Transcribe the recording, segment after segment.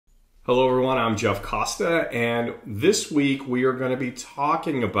Hello everyone, I'm Jeff Costa, and this week we are going to be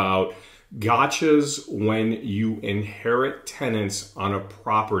talking about gotchas when you inherit tenants on a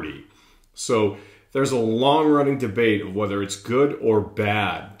property. So there's a long-running debate of whether it's good or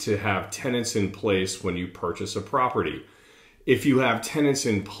bad to have tenants in place when you purchase a property. If you have tenants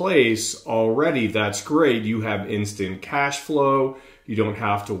in place already, that's great. You have instant cash flow. You don't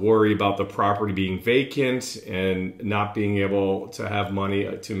have to worry about the property being vacant and not being able to have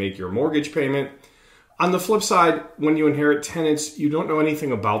money to make your mortgage payment. On the flip side, when you inherit tenants, you don't know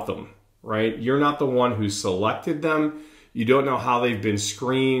anything about them, right? You're not the one who selected them. You don't know how they've been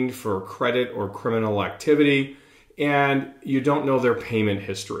screened for credit or criminal activity, and you don't know their payment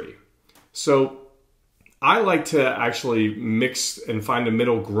history. So I like to actually mix and find a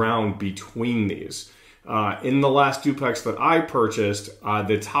middle ground between these. In the last duplex that I purchased,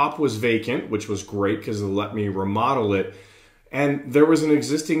 the top was vacant, which was great because it let me remodel it. And there was an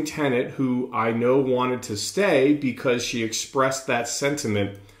existing tenant who I know wanted to stay because she expressed that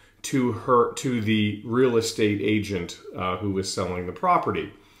sentiment to the real estate agent who was selling the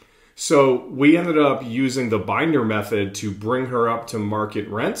property. So we ended up using the binder method to bring her up to market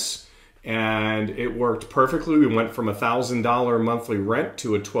rents. And it worked perfectly. We went from $1,000 monthly rent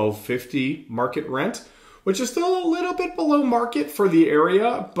to a $1,250 market rent, which is still a little bit below market for the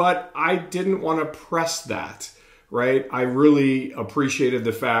area, but I didn't want to press that, right? I really appreciated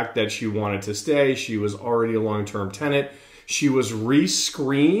the fact that she wanted to stay. She was already a long-term tenant. She was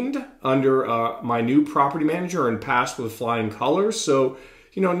re-screened under my new property manager and passed with flying colors. So,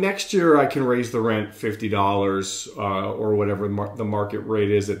 you know, next year I can raise the rent $50 or whatever the market rate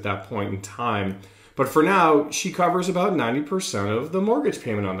is at that point in time. But for now, she covers about 90% of the mortgage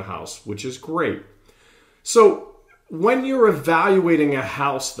payment on the house, which is great. So when you're evaluating a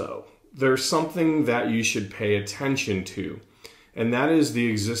house, though, there's something that you should pay attention to, and that is the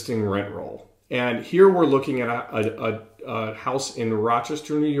existing rent roll. And here we're looking at a house in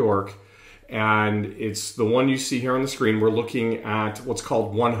Rochester, New York, and it's the one you see here on the screen. We're looking at what's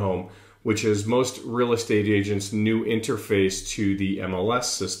called One Home, which is most real estate agents' new interface to the MLS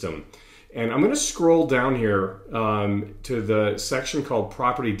system. And I'm going to scroll down here to the section called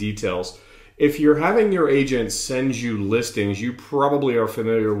Property Details. If you're having your agent send you listings, you probably are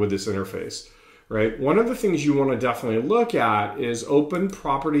familiar with this interface, right? One of the things you want to definitely look at is Open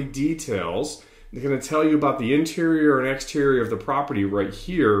Property Details. They're going to tell you about the interior and exterior of the property right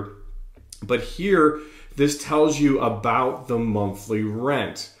here. But here, this tells you about the monthly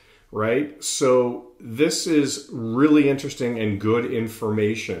rent, right? So this is really interesting and good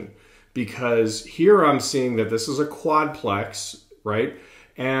information because here I'm seeing that this is a quadplex, right?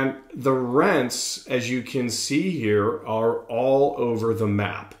 And the rents, as you can see here, are all over the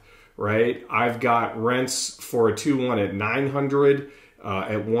map, right? I've got rents for a 2-1 at $900,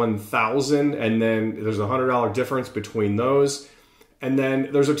 at $1,000, and then there's a $100 difference between those. And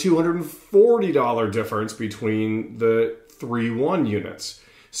then there's a $240 difference between the 3-1 units.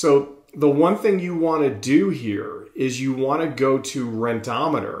 So the one thing you want to do here is you want to go to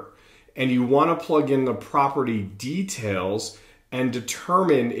Rentometer and you want to plug in the property details and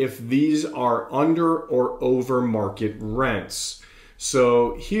determine if these are under or over market rents.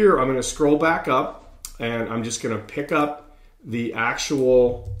 So here I'm going to scroll back up and I'm just going to pick up the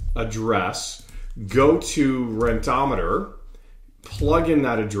actual address, go to Rentometer, plug in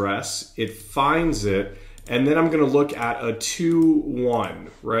that address, it finds it, and then I'm going to look at a 2-1,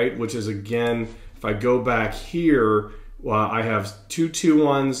 right? Which is, again, if I go back here, well, I have 2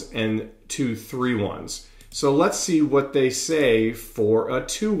 2-1s and 2 3-1s. So let's see what they say for a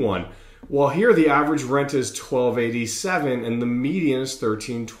 2-1. Well, here the average rent is $1,287 and the median is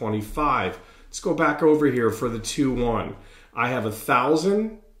 $1,325. Let's go back over here for the 2-1. I have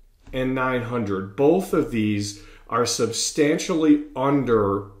 $1,000 and $900. Both of these are substantially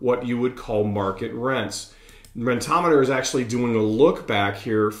under what you would call market rents. Rentometer is actually doing a look back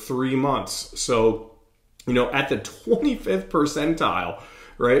here 3 months. So, you know, at the 25th percentile,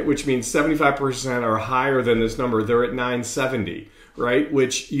 right, which means 75% are higher than this number, they're at 970, right,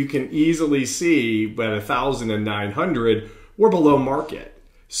 which you can easily see at 1,000 and 900, we're below market.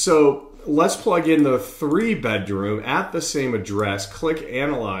 So let's plug in the 3-bedroom at the same address, click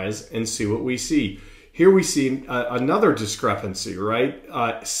Analyze, and see what we see. Here we see another discrepancy, right?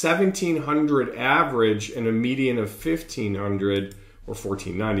 1,700 average and a median of 1,500 or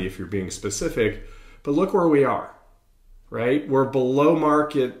 1,490 if you're being specific. But look where we are, right? We're below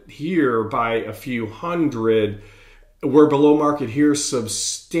market here by a few hundred. We're below market here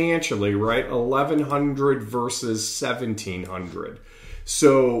substantially, right? 1,100 versus 1,700.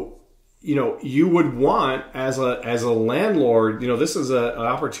 So you would want as a landlord, this is an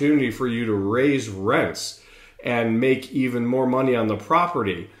opportunity for you to raise rents and make even more money on the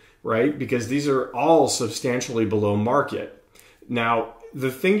property, right? Because these are all substantially below market. Now, the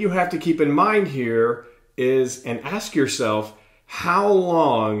thing you have to keep in mind here is, and ask yourself, how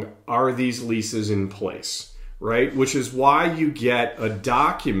long are these leases in place, right? Which is why you get a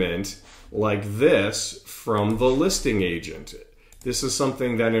document like this from the listing agent. This is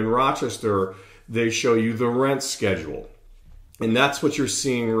something that in Rochester, they show you the rent schedule. And that's what you're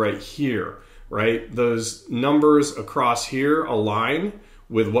seeing right here, right? Those numbers across here align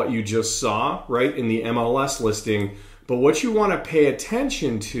with what you just saw, right, in the MLS listing. But what you want to pay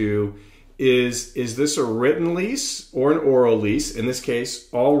attention to is this a written lease or an oral lease? In this case,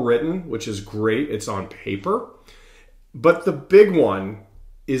 all written, which is great. It's on paper. But the big one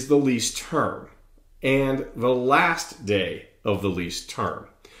is the lease term and the last day of the lease term.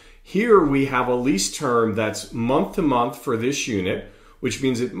 Here we have a lease term that's month to month for this unit, which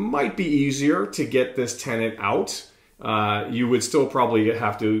means it might be easier to get this tenant out. You would still probably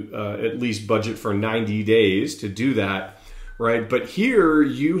have to at least budget for 90 days to do that, right? But here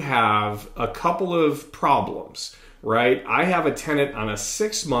you have a couple of problems, right? I have a tenant on a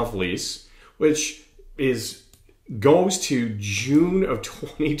 6-month lease, which goes to June of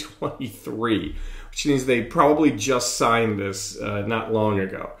 2023, which means they probably just signed this not long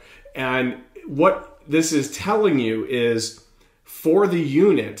ago. And what this is telling you is for the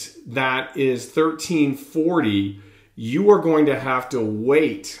unit that is 1340, you are going to have to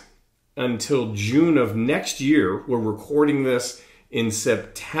wait until June of next year. We're recording this in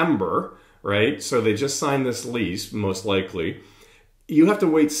September, right? So they just signed this lease, most likely. You have to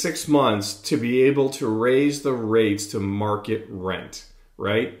wait 6 months to be able to raise the rates to market rent,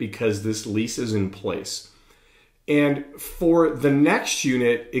 right? Because this lease is in place. And for the next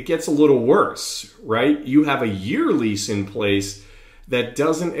unit, it gets a little worse, right? You have a year lease in place that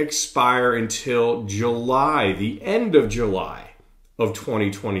doesn't expire until July, the end of July of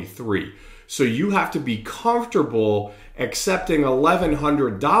 2023. So you have to be comfortable accepting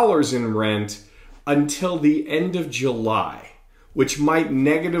 $1,100 in rent until the end of July, which might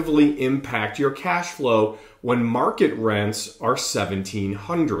negatively impact your cash flow when market rents are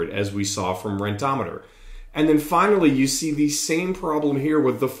 $1,700, as we saw from Rentometer. And then finally, you see the same problem here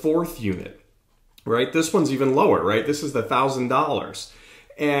with the 4th unit, right? This one's even lower, right? This is the $1,000.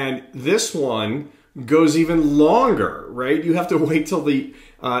 And this one goes even longer, right? You have to wait till it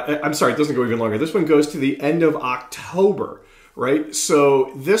doesn't go even longer. This one goes to the end of October, right?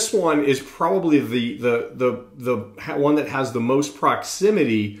 So this one is probably the one that has the most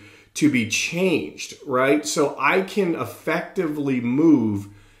proximity to be changed, right? So I can effectively move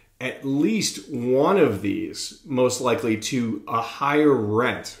at least one of these, most likely to a higher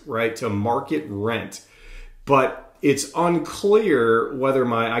rent, right? To market rent. But it's unclear whether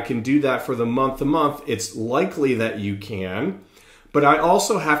I can do that for the month to month. It's likely that you can, but I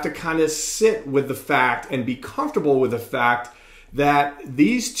also have to kind of sit with the fact and be comfortable with the fact that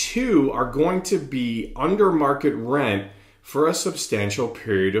these two are going to be under market rent for a substantial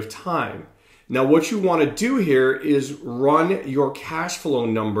period of time. Now, what you want to do here is run your cash flow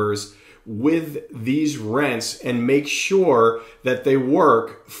numbers with these rents and make sure that they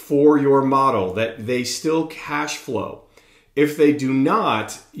work for your model, that they still cash flow. If they do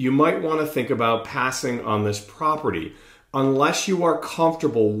not, you might want to think about passing on this property unless you are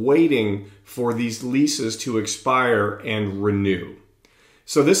comfortable waiting for these leases to expire and renew.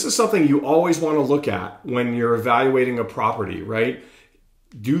 So this is something you always want to look at when you're evaluating a property, right?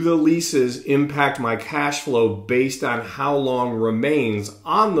 Do the leases impact my cash flow based on how long remains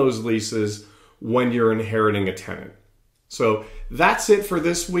on those leases when you're inheriting a tenant? So that's it for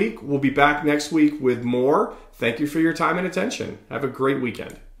this week. We'll be back next week with more. Thank you for your time and attention. Have a great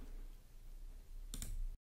weekend.